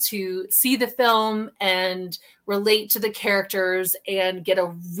people to see the film and relate to the characters and get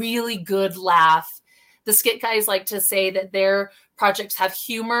a really good laugh. The Skit Guys like to say that their projects have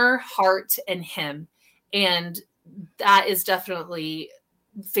humor, heart, and him. And that is definitely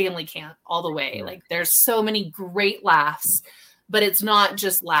Family Camp all the way. Like, there's so many great laughs, but it's not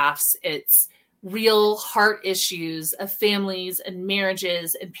just laughs. It's real heart issues of families and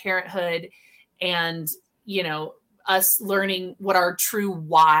marriages and parenthood, and, us learning what our true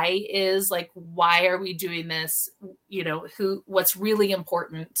why is. Like, why are we doing this? What's really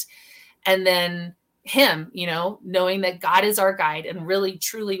important. And then him, knowing that God is our guide, and really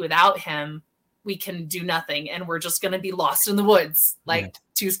truly without him, we can do nothing, and we're just going to be lost in the woods like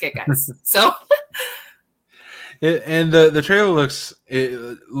two Skit Guys. So, and the trailer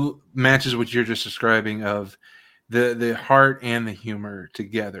matches what you're just describing of the heart and the humor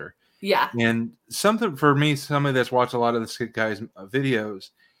together. Yeah. And something for me, somebody that's watched a lot of the Skit Guys videos,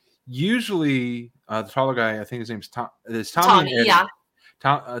 usually the taller guy, I think his name's Tom. It's Tommy. Yeah.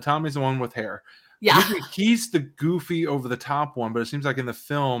 Tommy's the one with hair. Yeah. Usually he's the goofy over the top one, but it seems like in the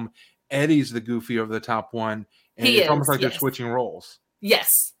film, Eddie's the goofy over the top one, and it's almost like they're switching roles.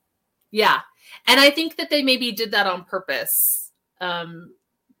 Yes. Yeah. And I think that they maybe did that on purpose.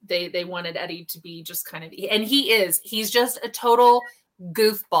 They wanted Eddie to be just kind of, and he's just a total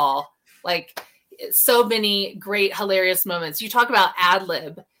goofball. Like, so many great, hilarious moments. You talk about ad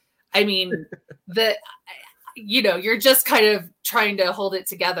lib. I mean, you're just kind of trying to hold it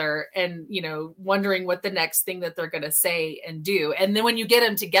together and, wondering what the next thing that they're going to say and do. And then when you get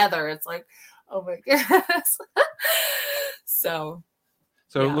them together, it's like, oh my goodness. So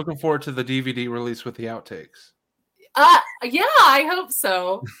looking forward to the DVD release with the outtakes. Yeah, I hope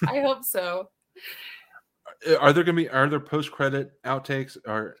so. Are there post-credit outtakes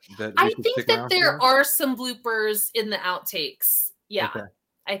or that? I think that there are some bloopers in the outtakes. Yeah, okay.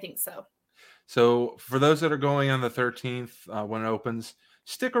 I think so. So for those that are going on the 13th when it opens,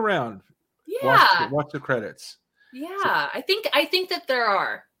 stick around. Yeah, watch the credits. Yeah, so, I think that there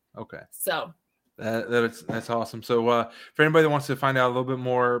are. Okay. So that's awesome. So for anybody that wants to find out a little bit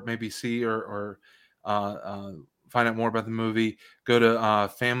more, maybe see or find out more about the movie, go to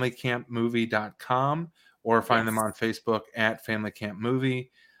familycampmovie.com or find them on Facebook at Family Camp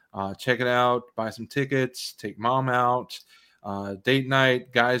Movie. Check it out. Buy some tickets. Take mom out. Date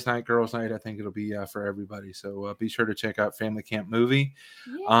night, guys night, girls night. I think it'll be for everybody. So be sure to check out Family Camp Movie.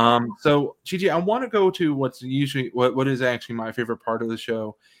 Yeah. So Gigi, I want to go to what's usually what is actually my favorite part of the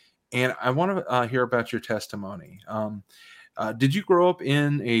show, and I want to hear about your testimony. Did you grow up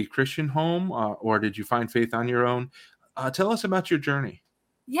in a Christian home, or did you find faith on your own? Tell us about your journey.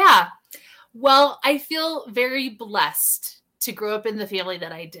 Yeah, well, I feel very blessed to grow up in the family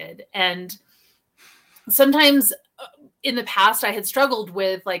that I did, and sometimes in the past I had struggled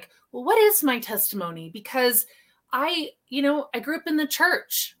with like, well, what is my testimony? Because I grew up in the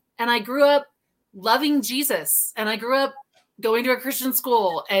church, and I grew up loving Jesus, and I grew up going to a Christian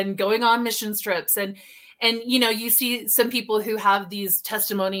school and going on mission trips. And you see some people who have these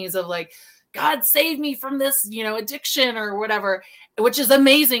testimonies of like, God save me from this, addiction or whatever, which is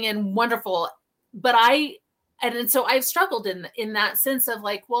amazing and wonderful. But so I've struggled in that sense of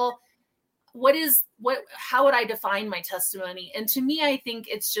like, well, how would I define my testimony? And to me, I think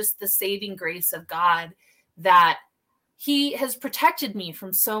it's just the saving grace of God that he has protected me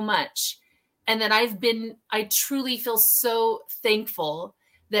from so much. And that I truly feel so thankful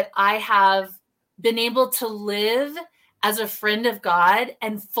that I have been able to live as a friend of God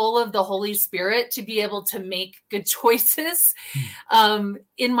and full of the Holy Spirit to be able to make good choices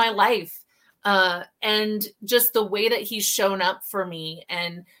in my life. And just the way that he's shown up for me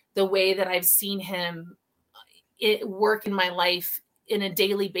and the way that I've seen him work in my life in a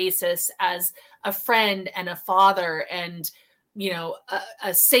daily basis as a friend and a father and,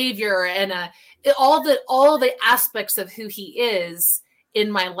 a savior and all the aspects of who he is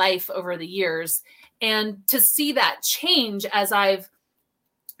in my life over the years. And to see that change as I've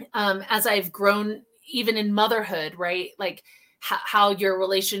grown, even in motherhood, right? Like how your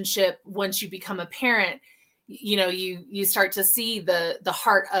relationship, once you become a parent, you start to see the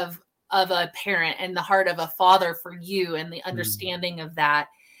heart of a parent and the heart of a father for you and the understanding of that.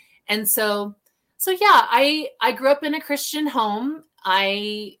 And so yeah, I grew up in a Christian home.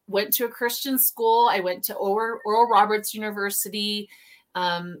 I went to a Christian school. I went to Oral Roberts University.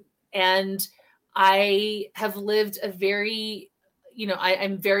 And I have lived a very,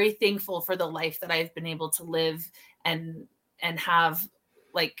 I'm very thankful for the life that I've been able to live and have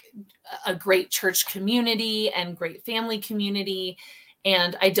like a great church community and great family community.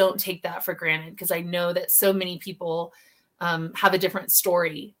 And I don't take that for granted because I know that so many people have a different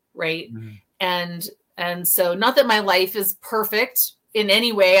story. Right. Mm-hmm. And so not that my life is perfect in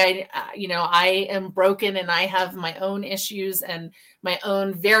any way. I am broken and I have my own issues and my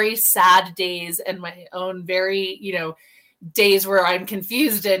own very sad days and my own very, days where I'm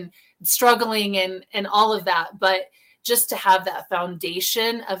confused and struggling and all of that. But just to have that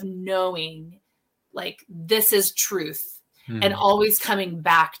foundation of knowing like this is truth and always coming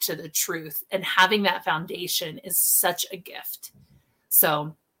back to the truth and having that foundation is such a gift.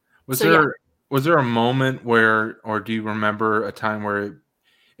 So was there a moment where, or do you remember a time where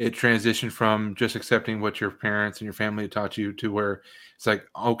it transitioned from just accepting what your parents and your family had taught you to where it's like,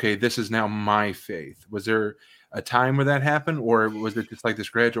 okay, this is now my faith? Was there a time where that happened, or was it just like this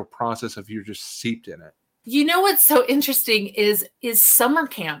gradual process of you just seeped in it? What's so interesting is summer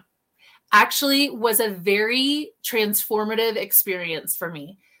camp actually was a very transformative experience for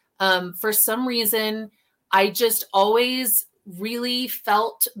me. For some reason, I just always really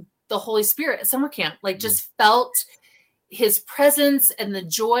felt the Holy Spirit at summer camp, like just felt his presence and the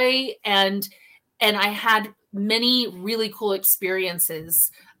joy. And I had many really cool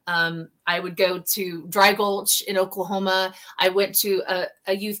experiences. I would go to Dry Gulch in Oklahoma. I went to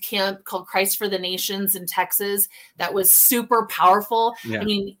a youth camp called Christ for the Nations in Texas. That was super powerful. Yeah. I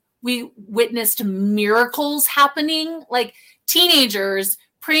mean, we witnessed miracles happening, like teenagers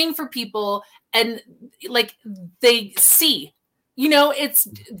praying for people and like they see, it's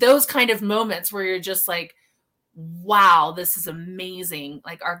those kind of moments where you're just like, wow, this is amazing.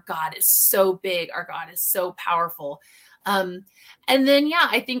 Like our God is so big. Our God is so powerful. And then, yeah,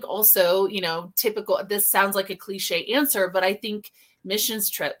 I think also, typical, this sounds like a cliche answer, but I think missions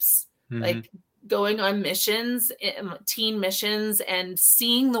trips, like going on missions, teen missions and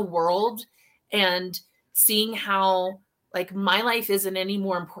seeing the world and seeing how like my life isn't any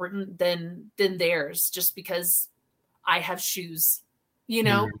more important than theirs just because I have shoes,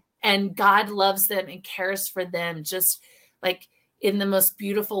 and God loves them and cares for them just like in the most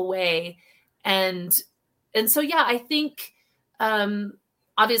beautiful way. And so, yeah, I think,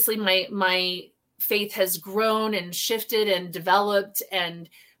 obviously my faith has grown and shifted and developed and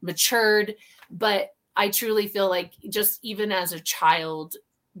matured, but I truly feel like just even as a child,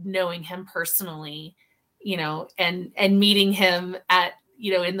 knowing him personally, and meeting him at,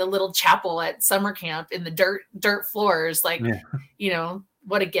 in the little chapel at summer camp in the dirt floors, like,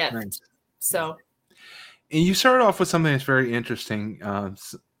 what a gift. Nice. So. And you started off with something that's very interesting,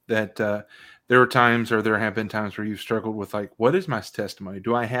 that there were times, or there have been times where you've struggled with like, what is my testimony?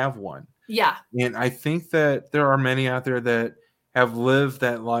 Do I have one? Yeah. And I think that there are many out there that have lived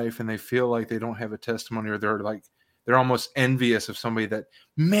that life and they feel like they don't have a testimony, or they're almost envious of somebody that,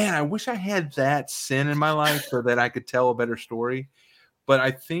 man, I wish I had that sin in my life so that I could tell a better story. But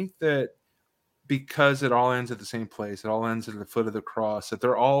I think that because it all ends at the same place, it all ends at the foot of the cross, that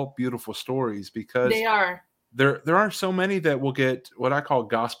they're all beautiful stories, because they are. There are so many that will get what I call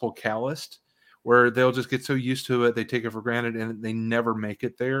gospel calloused, where they'll just get so used to it, they take it for granted, and they never make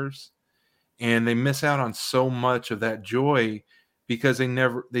it theirs. And they miss out on so much of that joy because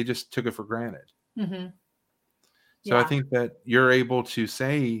they just took it for granted. Mm-hmm. So I think that you're able to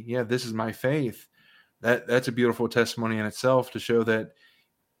say, yeah, this is my faith. That's a beautiful testimony in itself to show that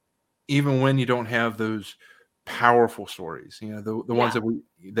even when you don't have those powerful stories, the ones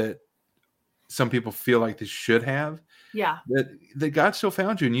that some people feel like they should have, that God still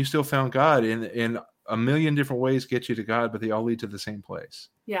found you and you still found God in a million different ways get you to God, but they all lead to the same place.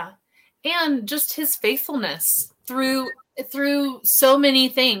 Yeah. And just his faithfulness through so many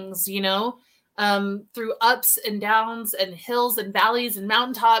things, through ups and downs and hills and valleys and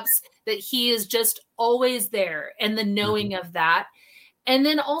mountaintops, that he is just always there, and the knowing of that. And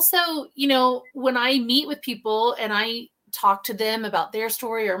then also, when I meet with people and I talk to them about their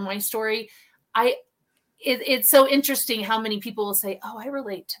story or my story, it's so interesting how many people will say, oh, I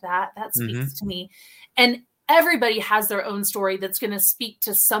relate to that. That speaks to me. And everybody has their own story that's going to speak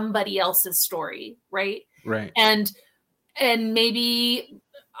to somebody else's story. Right. Right. And maybe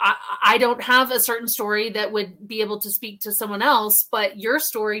I don't have a certain story that would be able to speak to someone else, but your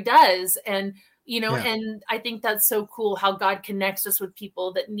story does. And, and I think that's so cool how God connects us with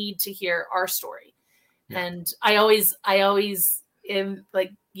people that need to hear our story. Yeah. And I always am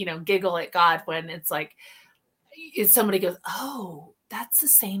like, giggle at God when it's like, if somebody goes, oh, that's the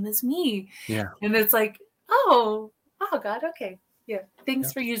same as me. Yeah. And it's like, oh, God. Okay. Yeah.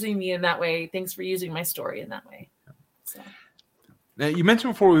 Thanks for using me in that way. Thanks for using my story in that way. So. Now, you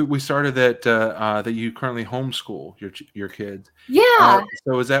mentioned before we started that you currently homeschool your kids. Yeah.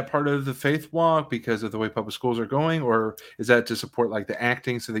 So is that part of the faith walk because of the way public schools are going, or is that to support like the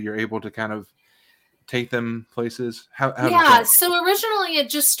acting so that you're able to kind of take them places? How So originally it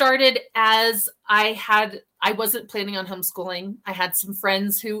just started as I wasn't planning on homeschooling. I had some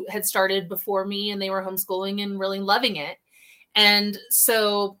friends who had started before me and they were homeschooling and really loving it. And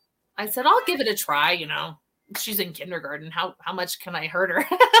so I said, I'll give it a try, She's in kindergarten. How much can I hurt her?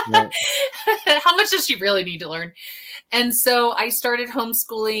 Right. How much does she really need to learn? And so I started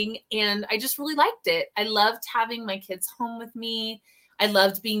homeschooling and I just really liked it. I loved having my kids home with me. I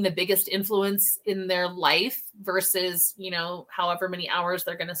loved being the biggest influence in their life versus, however many hours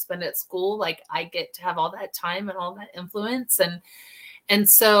they're going to spend at school. Like I get to have all that time and all that influence. And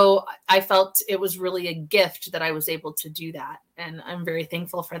so I felt it was really a gift that I was able to do that. And I'm very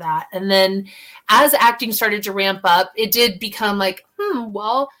thankful for that. And then as acting started to ramp up, it did become like, who's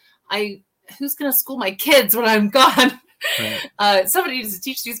going to school my kids when I'm gone? Right. Somebody needs to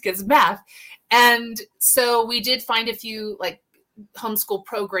teach these kids math. And so we did find a few like homeschool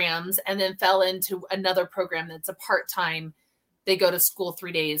programs and then fell into another program that's a part-time. They go to school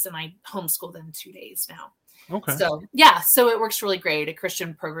 3 days and I homeschool them 2 days now. Okay. So it works really great. A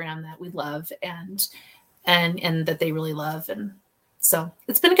Christian program that we love and that they really love. And so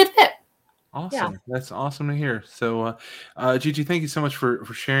it's been a good fit. Awesome. Yeah. That's awesome to hear. So, Gigi, thank you so much for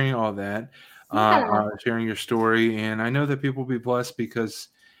sharing all that, sharing your story. And I know that people will be blessed because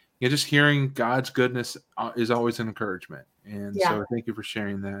just hearing God's goodness is always an encouragement. And so thank you for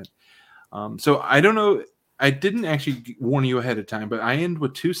sharing that. So I don't know. I didn't actually warn you ahead of time, but I end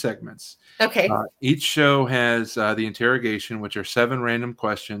with 2 segments. Okay. Each show has the interrogation, which are 7 random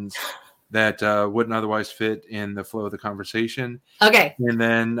questions that wouldn't otherwise fit in the flow of the conversation. Okay. And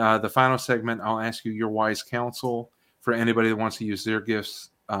then the final segment, I'll ask you your wise counsel for anybody that wants to use their gifts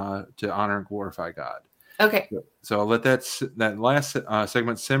to honor and glorify God. Okay. So I'll let that last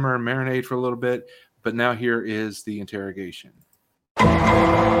segment simmer and marinate for a little bit. But now here is the interrogation.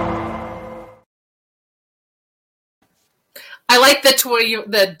 I like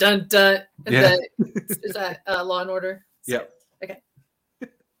the dun dun. Yeah. Is that Law and Order? Yeah. Okay.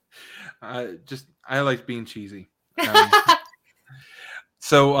 I like being cheesy.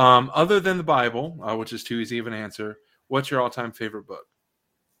 So other than the Bible, which is too easy of an answer, what's your all-time favorite book?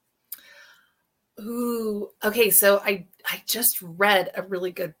 Ooh, okay. So I just read a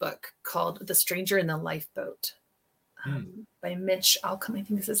really good book called The Stranger in the Lifeboat by Mitch Albom. I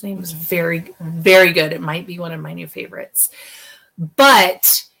think his name was very, very good. It might be one of my new favorites.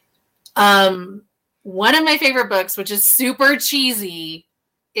 But one of my favorite books, which is super cheesy,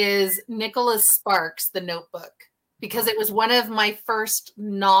 is Nicholas Sparks' The Notebook, because it was one of my first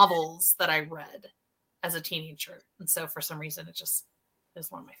novels that I read as a teenager. And so for some reason, it just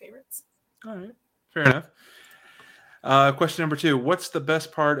is one of my favorites. All right. Fair enough. Question number 2. What's the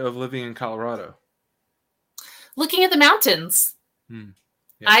best part of living in Colorado? Looking at the mountains.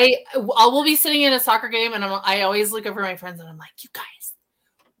 Yeah. We'll be sitting in a soccer game and I always look over my friends and I'm like, you guys,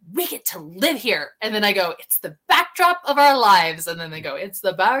 we get to live here. And then I go, it's the backdrop of our lives. And then they go, it's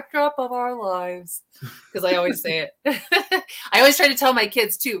the backdrop of our lives. Because I always say it. I always try to tell my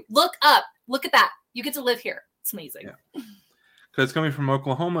kids too, look up, look at that. You get to live here. It's amazing. Yeah. because coming from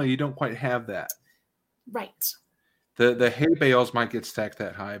Oklahoma, you don't quite have that. Right. The hay bales might get stacked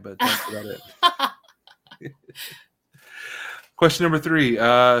that high, but that's about it. Question number 3.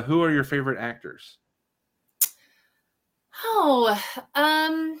 Who are your favorite actors? I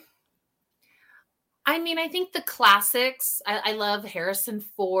mean, I think the classics. I love Harrison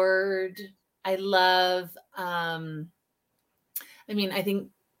Ford. I love, I think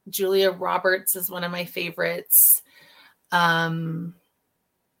Julia Roberts is one of my favorites.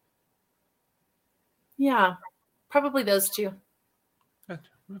 Yeah, probably those two.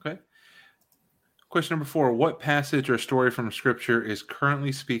 Okay. Question number 4. What passage or story from Scripture is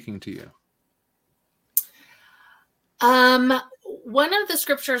currently speaking to you? One of the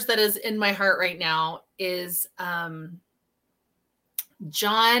scriptures that is in my heart right now is John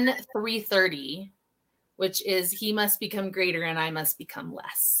 3:30, which is, he must become greater and I must become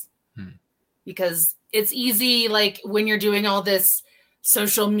less. Because it's easy, like when you're doing all this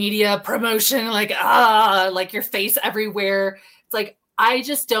social media promotion, like your face everywhere. It's like, I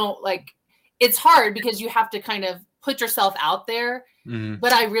just don't like, it's hard because you have to kind of put yourself out there,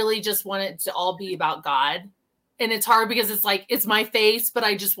 but I really just want it to all be about God. And it's hard because it's like, it's my face, but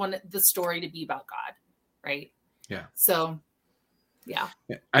I just want the story to be about God. Right. Yeah. So, yeah.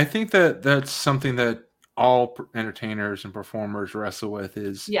 I think that that's something that all entertainers and performers wrestle with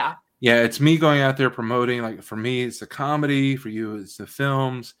is, it's me going out there promoting. Like for me, it's the comedy. For you, it's the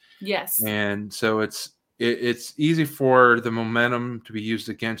films. Yes. And so it's easy for the momentum to be used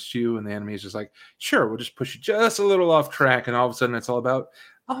against you. And the enemy is just like, sure, we'll just push you just a little off track. And all of a sudden it's all about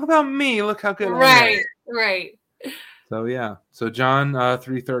me. Look how good I am. Right. So yeah. So John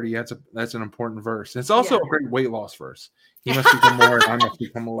 3:30, that's an important verse. It's also a great weight loss verse. He must become more and I must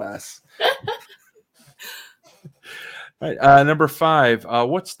become less. All right. Number 5.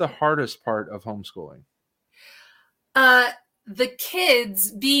 What's the hardest part of homeschooling? The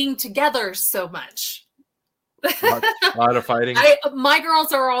kids being together so much. A lot of fighting. My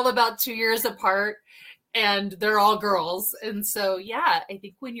girls are all about 2 years apart and they're all girls. And so, I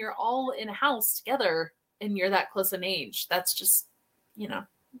think when you're all in a house together and you're that close in age, that's just,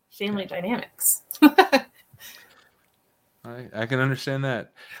 family dynamics. I can understand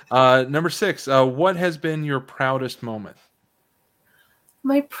that. Number 6, what has been your proudest moment?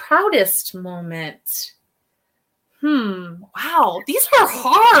 My proudest moment. Wow. These are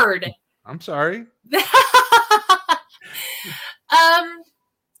hard. I'm sorry.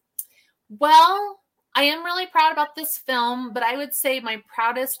 Well, I am really proud about this film, but I would say my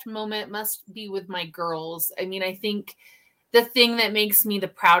proudest moment must be with my girls. I mean, I think the thing that makes me the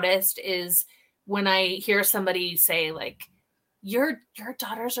proudest is when I hear somebody say, like, your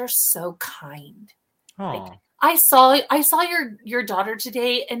daughters are so kind. Like, I saw your daughter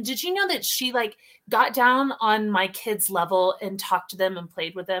today, and did you know that she like got down on my kids' level and talked to them and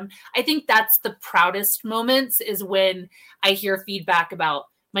played with them? I think that's the proudest moments, is when I hear feedback about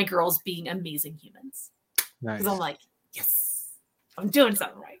my girls being amazing humans. Nice. Because I'm like, yes, I'm doing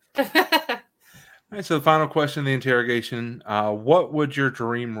something right. All right, so the final question, the interrogation, what would your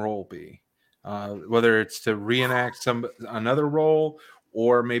dream role be? Whether it's to reenact another role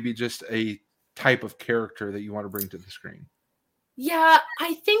or maybe just a type of character that you want to bring to the screen. Yeah,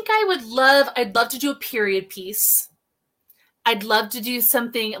 I think I'd love to do a period piece. I'd love to do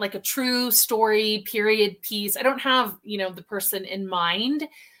something like a true story period piece. I don't have, the person in mind,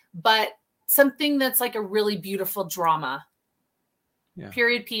 but something that's like a really beautiful drama. Yeah.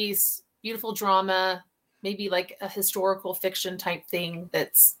 Period piece, beautiful drama, maybe like a historical fiction type thing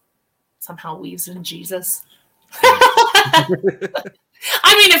that's somehow weaves in Jesus. I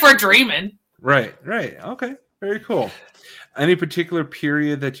mean, if we're dreaming. Right. Okay. Very cool. Any particular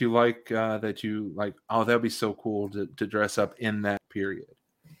period that you like, oh, that'd be so cool to dress up in that period?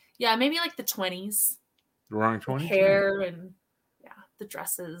 Yeah, maybe like the 20s. The Roaring 20s? Hair and the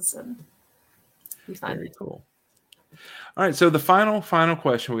dresses and be fun. Very cool. All right. So the final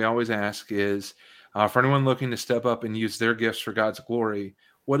question we always ask is, for anyone looking to step up and use their gifts for God's glory,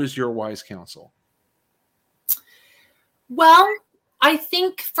 what is your wise counsel? Well, I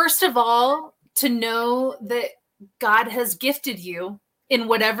think, first of all, to know that God has gifted you in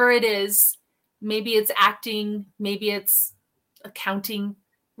whatever it is. Maybe it's acting, maybe it's accounting,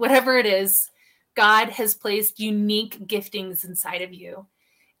 whatever it is. God has placed unique giftings inside of you.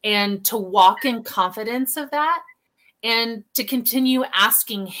 And to walk in confidence of that and to continue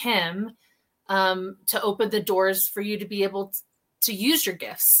asking Him to open the doors for you to be able to use your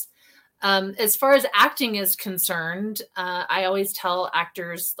gifts. As far as acting is concerned, I always tell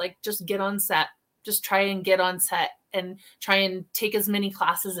actors, like, just get on set. Just try and get on set and try and take as many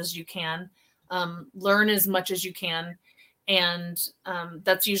classes as you can. Learn as much as you can. And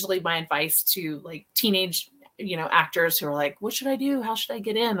that's usually my advice to like teenage, actors who are like, what should I do? How should I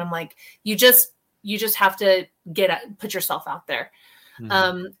get in? I'm like, you just have to put yourself out there.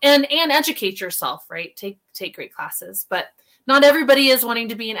 And educate yourself, right? Take great classes, but not everybody is wanting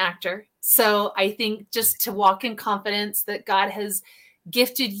to be an actor. So I think just to walk in confidence that God has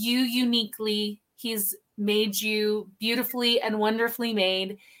gifted you uniquely. He's made you beautifully and wonderfully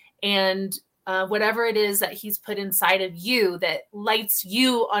made. And whatever it is that he's put inside of you that lights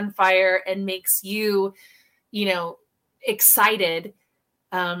you on fire and makes you, excited,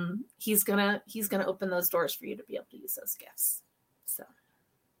 he's gonna open those doors for you to be able to use those gifts. So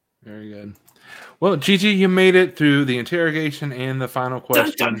very good. Well, Gigi, you made it through the interrogation and the final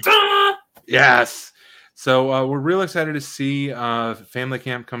question. Dun, dun, dun! Yes. So we're real excited to see Family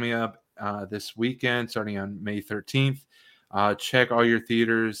Camp coming up this weekend, starting on May 13th. Check all your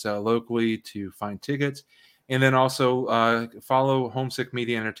theaters locally to find tickets, and then also follow Homesick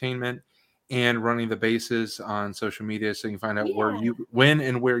Media Entertainment and Running the Bases on social media, so you can find out when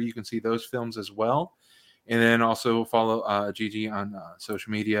and where you can see those films as well. And then also follow Gigi on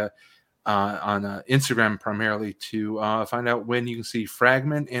social media, on Instagram primarily, to find out when you can see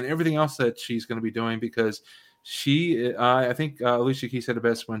Fragment and everything else that she's going to be doing, because she, I think Alicia Keys said it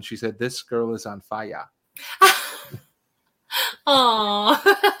best when she said, "This girl is on fire."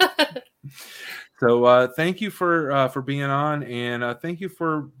 Aww. So thank you for being on, and thank you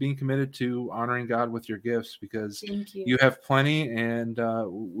for being committed to honoring God with your gifts, because you have plenty, and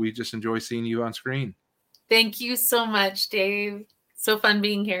we just enjoy seeing you on screen. Thank you so much, Dave. So fun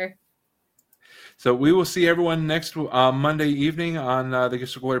being here. So we will see everyone next Monday evening on the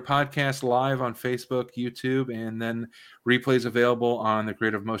Gifts of Glory podcast, live on Facebook, YouTube, and then replays available on the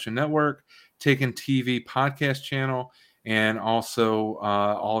Creative Motion Network, Taken TV podcast channel, and also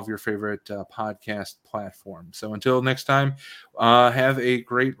all of your favorite podcast platforms. So until next time, have a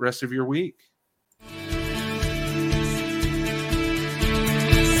great rest of your week.